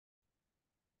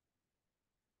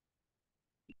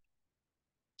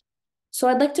So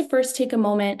I'd like to first take a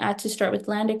moment to start with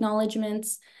land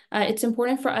acknowledgements. It's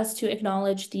important for us to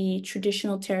acknowledge the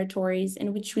traditional territories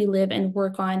in which we live and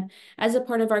work on as a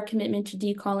part of our commitment to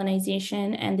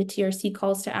decolonization and the TRC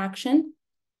calls to action.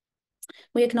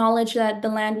 We acknowledge that the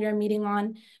land we are meeting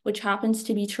on, which happens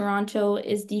to be Toronto,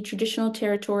 is the traditional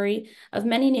territory of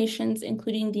many nations,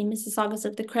 including the Mississaugas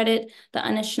of the Credit, the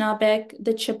Anishinaabeg,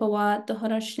 the Chippewa, the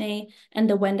Haudenosaunee, and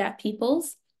the Wendat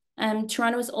peoples.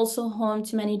 Toronto is also home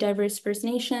to many diverse First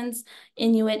Nations,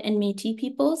 Inuit, and Métis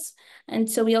peoples. And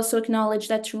so we also acknowledge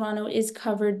that Toronto is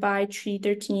covered by Treaty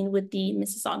 13 with the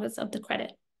Mississaugas of the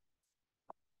Credit.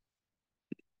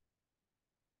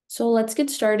 So let's get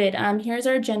started. Here's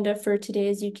our agenda for today,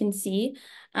 as you can see.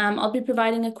 I'll be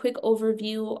providing a quick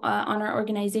overview on our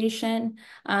organization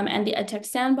and the EdTech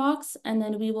Sandbox, and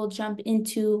then we will jump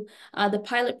into the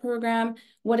pilot program,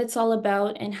 what it's all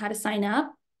about, and how to sign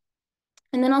up.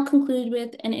 And then I'll conclude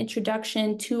with an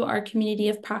introduction to our community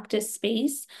of practice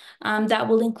space that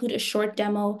will include a short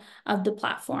demo of the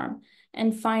platform.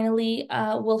 And finally,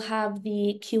 we'll have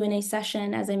the Q&A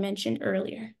session, as I mentioned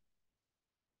earlier.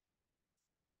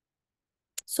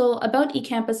 So about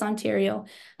eCampusOntario,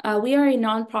 we are a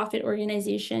nonprofit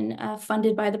organization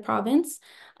funded by the province,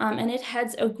 and it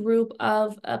heads a group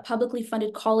of publicly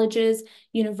funded colleges,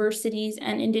 universities,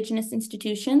 and Indigenous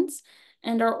institutions.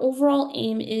 And our overall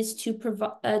aim is to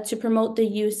promote the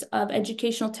use of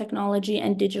educational technology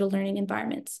and digital learning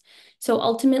environments. So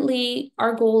ultimately,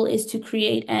 our goal is to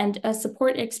create and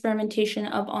support experimentation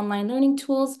of online learning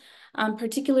tools,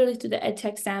 particularly through the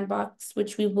EdTech Sandbox,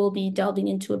 which we will be delving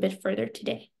into a bit further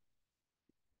today.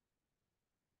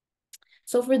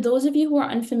 So for those of you who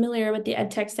are unfamiliar with the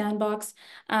EdTech Sandbox,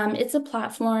 it's a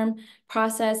platform,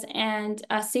 process, and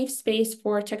a safe space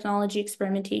for technology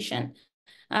experimentation.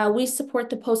 We support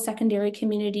the post-secondary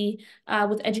community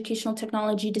with educational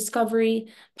technology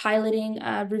discovery, piloting,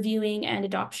 reviewing, and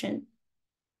adoption.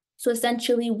 So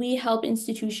essentially, we help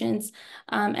institutions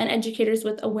and educators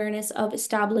with awareness of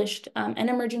established and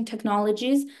emerging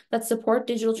technologies that support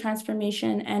digital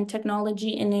transformation and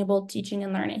technology-enabled teaching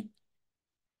and learning.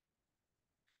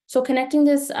 So connecting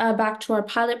this back to our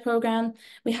pilot program,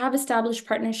 we have established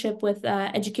partnership with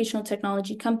educational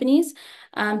technology companies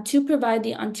to provide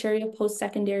the Ontario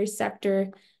post-secondary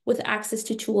sector with access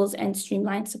to tools and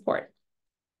streamlined support.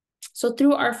 So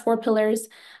through our 4 pillars,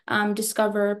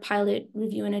 discover, pilot,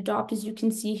 review, and adopt, as you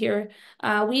can see here,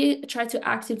 we try to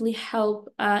actively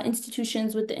help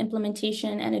institutions with the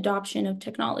implementation and adoption of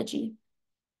technology.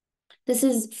 This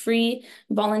is free,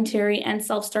 voluntary, and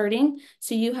self-starting,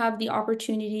 so you have the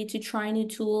opportunity to try new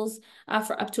tools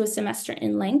for up to a semester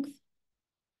in length.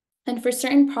 And for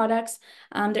certain products,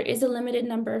 there is a limited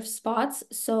number of spots,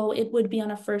 so it would be on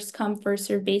a first-come,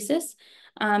 first-served basis.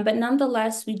 But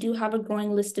nonetheless, we do have a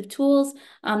growing list of tools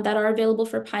that are available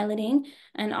for piloting,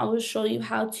 and I will show you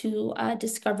how to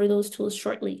discover those tools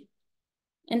shortly.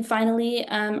 And finally,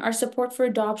 our support for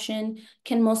adoption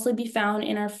can mostly be found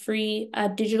in our free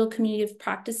digital community of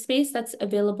practice space that's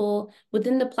available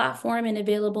within the platform and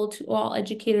available to all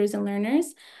educators and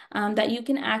learners that you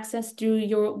can access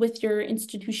through with your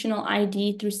institutional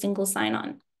ID through single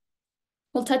sign-on.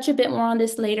 We'll touch a bit more on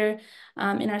this later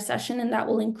in our session, and that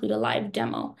will include a live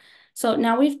demo. So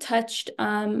now we've touched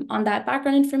on that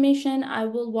background information, I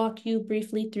will walk you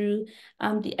briefly through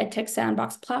the EdTech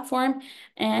Sandbox platform,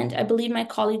 and I believe my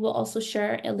colleague will also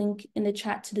share a link in the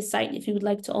chat to the site if you would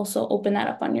like to also open that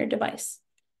up on your device.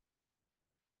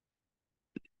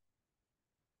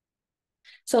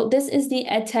 So this is the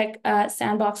EdTech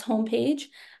Sandbox homepage.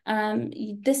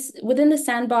 Within the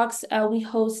Sandbox, we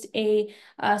host a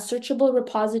searchable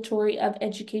repository of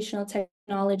educational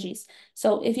technologies.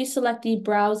 So if you select the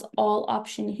Browse All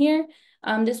option here,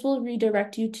 this will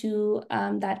redirect you to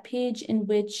that page in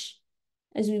which,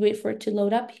 as we wait for it to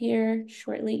load up here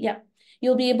shortly,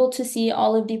 you'll be able to see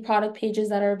all of the product pages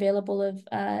that are available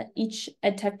of each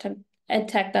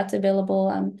EdTech that's available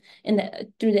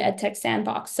through the EdTech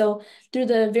Sandbox. So through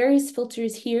the various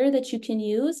filters here that you can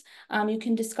use, you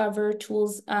can discover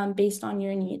tools based on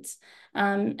your needs.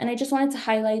 And I just wanted to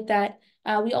highlight that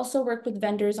we also work with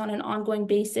vendors on an ongoing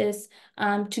basis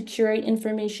to curate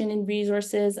information and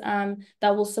resources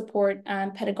that will support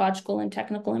pedagogical and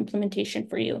technical implementation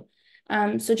for you.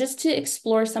 So just to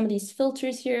explore some of these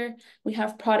filters here, we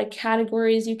have product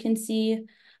categories you can see.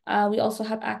 We also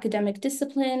have academic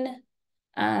discipline,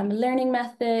 learning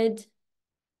method,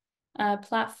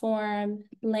 platform,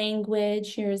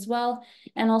 language here as well.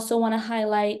 And also want to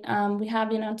highlight, we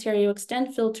have an Ontario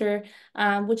Extend filter,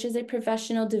 which is a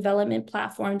professional development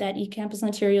platform that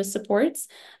eCampusOntario supports.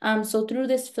 So through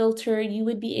this filter, you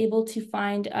would be able to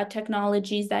find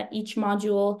technologies that each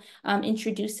module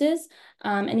introduces.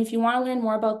 And if you want to learn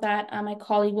more about that, my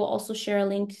colleague will also share a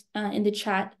link in the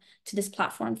chat to this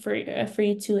platform for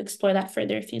you to explore that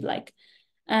further if you'd like.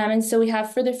 And so we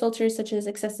have further filters such as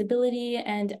accessibility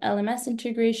and LMS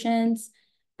integrations.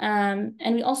 And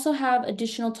we also have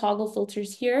additional toggle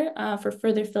filters here for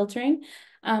further filtering,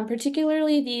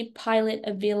 particularly the pilot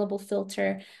available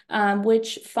filter,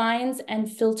 which finds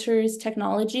and filters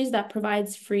technologies that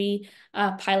provides free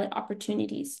pilot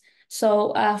opportunities.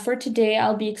 So for today,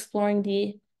 I'll be exploring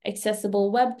the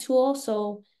accessible web tool.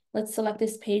 So let's select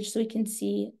this page so we can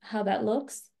see how that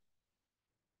looks.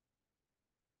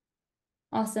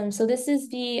 Awesome. So this is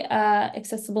the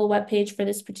accessible web page for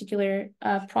this particular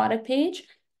product page.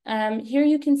 Here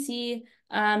you can see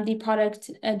the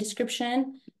product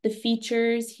description, the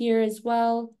features here as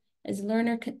well as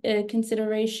learner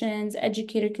considerations,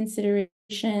 educator considerations,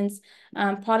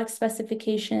 product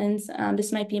specifications.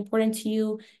 This might be important to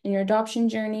you in your adoption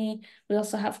journey. We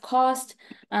also have cost.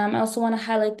 I also want to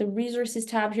highlight the resources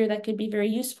tab here that could be very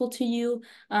useful to you.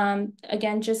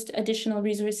 Again, just additional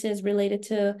resources related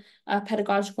to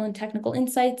pedagogical and technical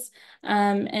insights.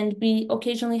 And we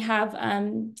occasionally have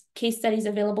case studies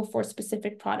available for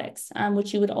specific products,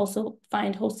 which you would also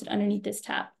find hosted underneath this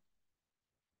tab.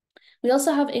 We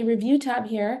also have a review tab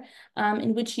here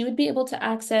in which you would be able to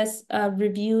access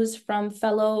reviews from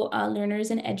fellow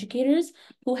learners and educators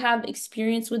who have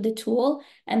experience with the tool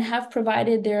and have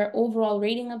provided their overall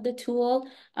rating of the tool,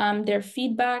 their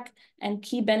feedback, and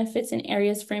key benefits and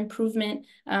areas for improvement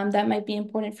that might be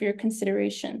important for your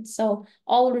consideration. So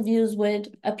all reviews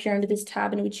would appear under this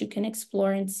tab in which you can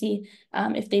explore and see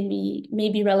if they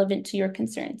may be relevant to your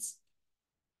concerns.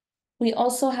 We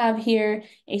also have here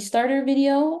a starter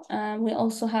video. We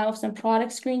also have some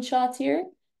product screenshots here.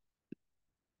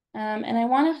 And I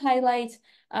want to highlight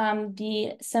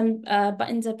some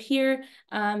buttons up here,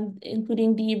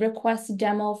 including the request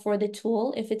demo for the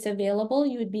tool. If it's available,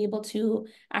 you would be able to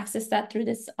access that through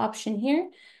this option here.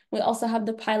 We also have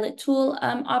the pilot tool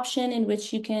option in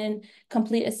which you can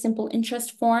complete a simple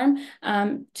interest form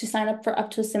to sign up for up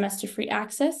to a semester free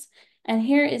access. And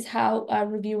here is how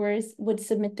reviewers would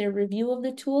submit their review of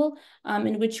the tool,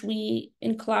 in which we,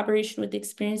 in collaboration with the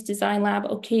Experience Design Lab,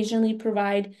 occasionally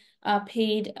provide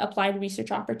paid applied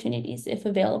research opportunities if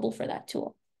available for that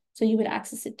tool. So you would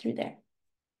access it through there.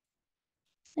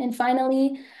 And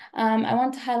finally, I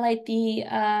want to highlight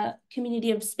the community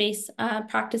of space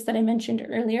practice that I mentioned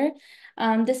earlier.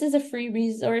 This is a free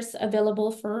resource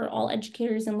available for all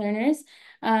educators and learners,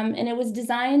 and it was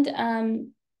designed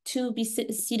to be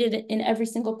seated in every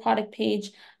single product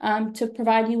page to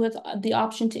provide you with the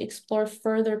option to explore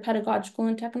further pedagogical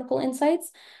and technical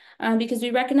insights. Because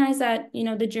we recognize that,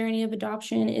 the journey of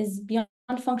adoption is beyond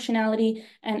functionality,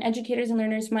 and educators and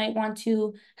learners might want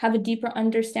to have a deeper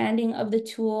understanding of the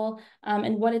tool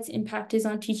and what its impact is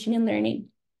on teaching and learning.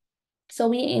 So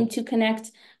we aim to connect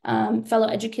fellow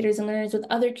educators and learners with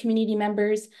other community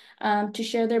members to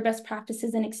share their best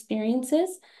practices and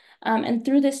experiences. And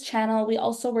through this channel, we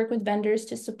also work with vendors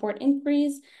to support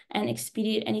inquiries and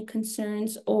expedite any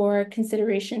concerns or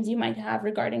considerations you might have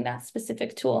regarding that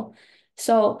specific tool.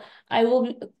 So I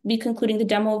will be concluding the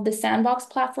demo of the Sandbox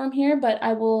platform here, but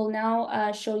I will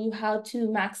now show you how to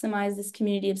maximize this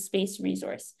community of space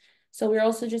resource. So we're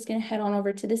also just going to head on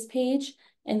over to this page,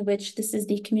 in which this is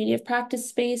the community of practice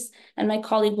space, and my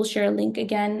colleague will share a link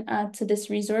again to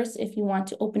this resource if you want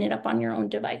to open it up on your own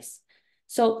device.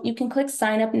 So you can click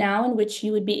sign up now, in which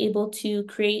you would be able to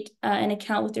create an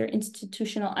account with your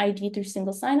institutional ID through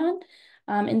single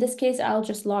sign-on. In this case, I'll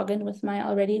just log in with my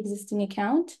already existing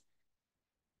account.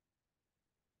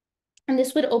 And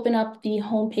this would open up the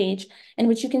home page, in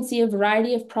which you can see a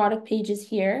variety of product pages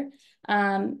here,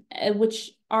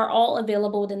 which are all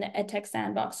available within the EdTech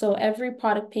Sandbox. So every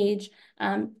product page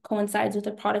coincides with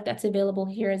a product that's available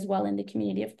here as well in the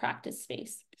community of practice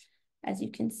space. As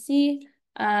you can see,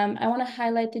 I want to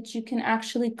highlight that you can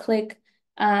actually click,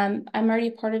 I'm already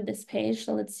a part of this page,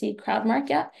 so let's see, CrowdMark,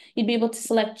 yeah. You'd be able to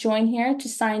select join here to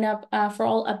sign up for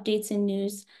all updates and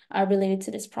news related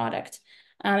to this product.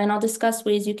 And I'll discuss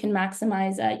ways you can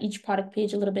maximize each product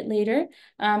page a little bit later.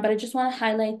 But I just want to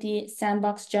highlight the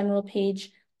Sandbox general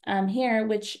page here,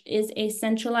 which is a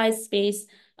centralized space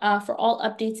for all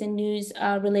updates and news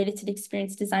related to the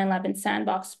Experience Design Lab and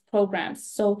Sandbox programs.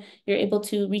 So you're able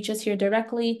to reach us here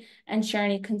directly and share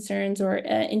any concerns or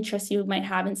interests you might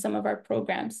have in some of our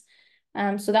programs.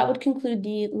 So that would conclude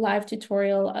the live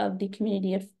tutorial of the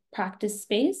community of practice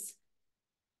space.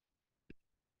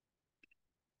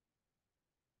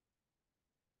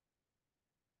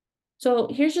 So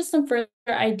here's just some further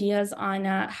ideas on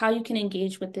how you can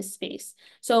engage with this space.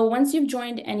 So once you've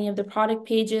joined any of the product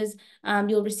pages,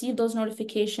 you'll receive those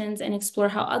notifications and explore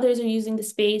how others are using the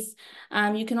space.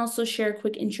 You can also share a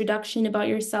quick introduction about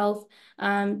yourself.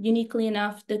 Uniquely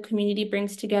enough, the community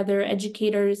brings together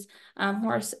educators who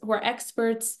are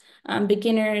experts,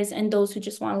 beginners, and those who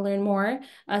just want to learn more.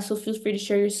 So feel free to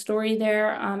share your story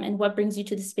there and what brings you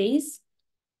to the space.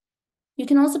 You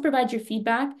can also provide your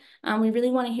feedback. We really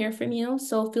want to hear from you,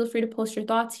 so feel free to post your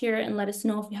thoughts here and let us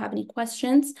know if you have any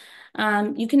questions.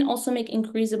 You can also make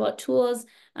inquiries about tools,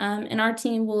 and our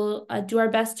team will do our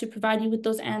best to provide you with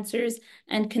those answers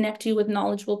and connect you with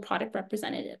knowledgeable product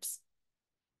representatives.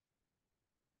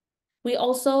 We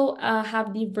also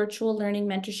have the virtual learning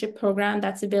mentorship program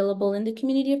that's available in the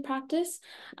community of practice.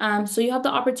 So you have the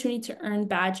opportunity to earn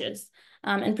badges.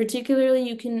 And particularly,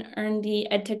 you can earn the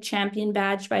EdTech Champion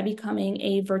badge by becoming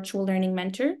a virtual learning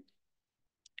mentor.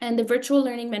 And the Virtual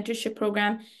Learning Mentorship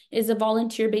Program is a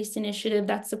volunteer-based initiative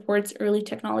that supports early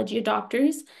technology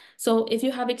adopters. So if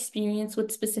you have experience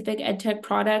with specific EdTech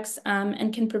products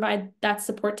and can provide that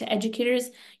support to educators,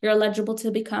 you're eligible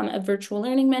to become a virtual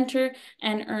learning mentor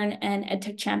and earn an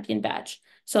EdTech Champion badge.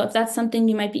 So if that's something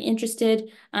you might be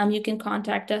interested, you can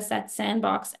contact us at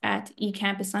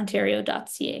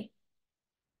sandbox@eCampusOntario.ca.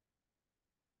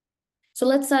 So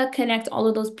let's connect all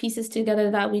of those pieces together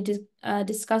that we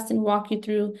discussed and walk you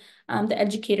through the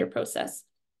educator process.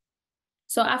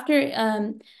 So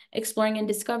after exploring and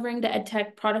discovering the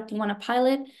EdTech product you want to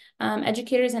pilot,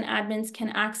 educators and admins can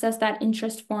access that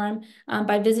interest form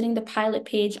by visiting the pilot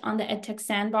page on the EdTech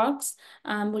Sandbox,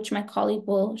 which my colleague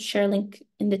will share a link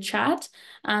in the chat.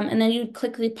 And then you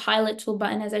click the pilot tool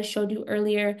button, as I showed you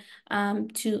earlier, on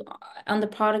the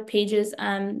product pages,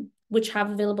 which have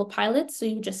available pilots. So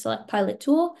you just select pilot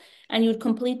tool, and you would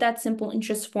complete that simple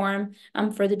interest form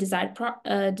for the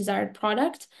desired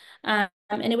product. And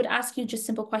it would ask you just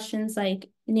simple questions like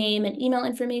name and email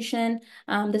information,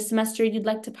 the semester you'd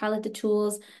like to pilot the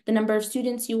tools, the number of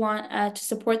students you want to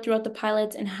support throughout the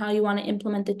pilot, and how you want to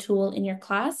implement the tool in your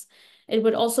class. It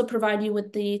would also provide you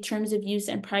with the terms of use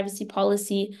and privacy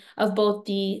policy of both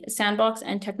the sandbox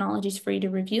and technologies for you to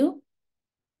review.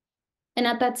 And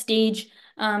at that stage,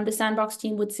 the Sandbox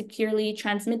team would securely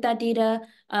transmit that data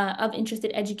of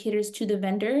interested educators to the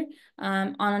vendor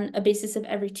on a basis of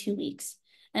every 2 weeks.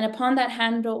 And upon that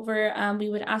handover, we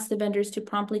would ask the vendors to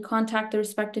promptly contact the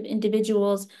respective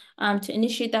individuals to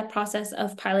initiate that process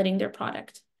of piloting their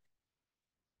product.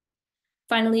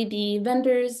 Finally, the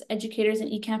vendors, educators,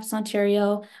 and eCampus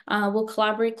Ontario will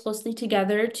collaborate closely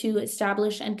together to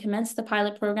establish and commence the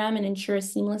pilot program and ensure a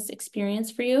seamless experience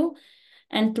for you.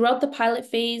 And throughout the pilot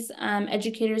phase,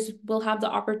 educators will have the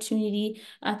opportunity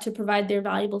to provide their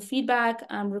valuable feedback,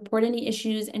 report any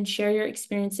issues, and share your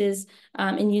experiences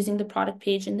in using the product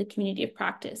page in the community of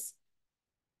practice.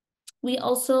 We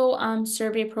also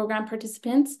survey program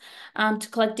participants to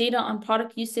collect data on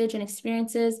product usage and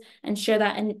experiences and share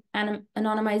that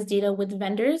anonymized data with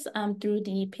vendors through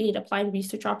the paid applied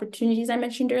research opportunities I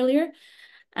mentioned earlier.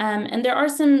 And there are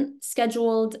some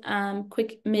scheduled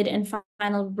quick, mid, and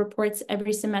final reports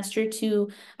every semester to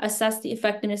assess the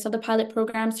effectiveness of the pilot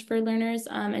programs for learners,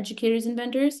 educators, and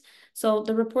vendors. So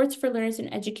the reports for learners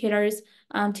and educators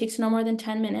takes no more than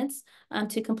 10 minutes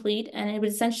to complete, and it would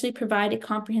essentially provide a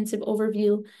comprehensive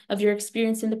overview of your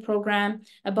experience in the program,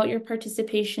 about your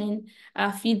participation,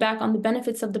 feedback on the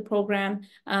benefits of the program,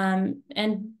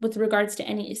 and with regards to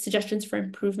any suggestions for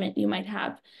improvement you might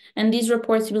have. And these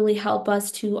reports really help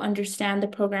us to understand the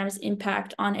program's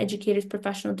impact on educators'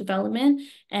 professional development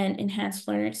and enhance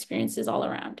learner experiences all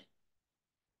around.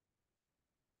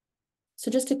 So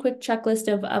just a quick checklist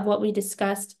of what we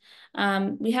discussed.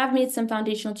 We have made some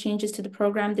foundational changes to the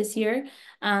program this year.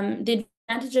 The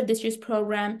advantage of this year's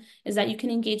program is that you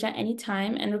can engage at any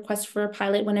time and request for a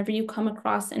pilot whenever you come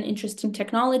across an interesting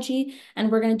technology,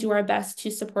 and we're going to do our best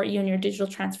to support you in your digital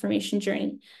transformation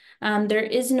journey. There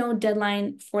is no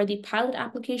deadline for the pilot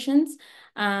applications,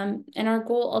 and our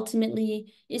goal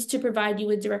ultimately is to provide you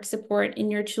with direct support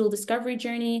in your tool discovery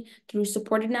journey through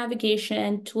supported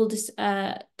navigation,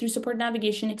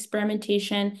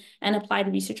 experimentation, and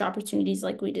applied research opportunities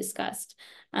like we discussed.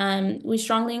 We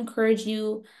strongly encourage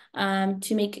you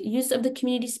to make use of the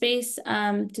community space,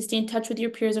 to stay in touch with your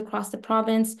peers across the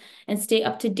province, and stay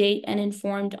up to date and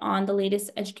informed on the latest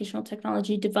educational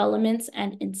technology developments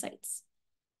and insights.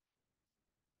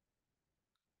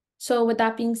 So with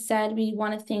that being said, we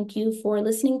want to thank you for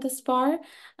listening this far.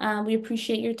 We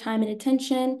appreciate your time and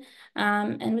attention.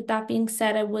 And with that being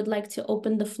said, I would like to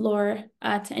open the floor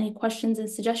to any questions and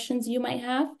suggestions you might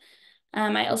have.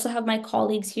 I also have my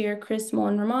colleagues here, Chris, Mo,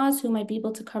 and Ramaz, who might be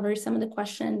able to cover some of the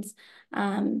questions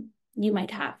you might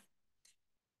have.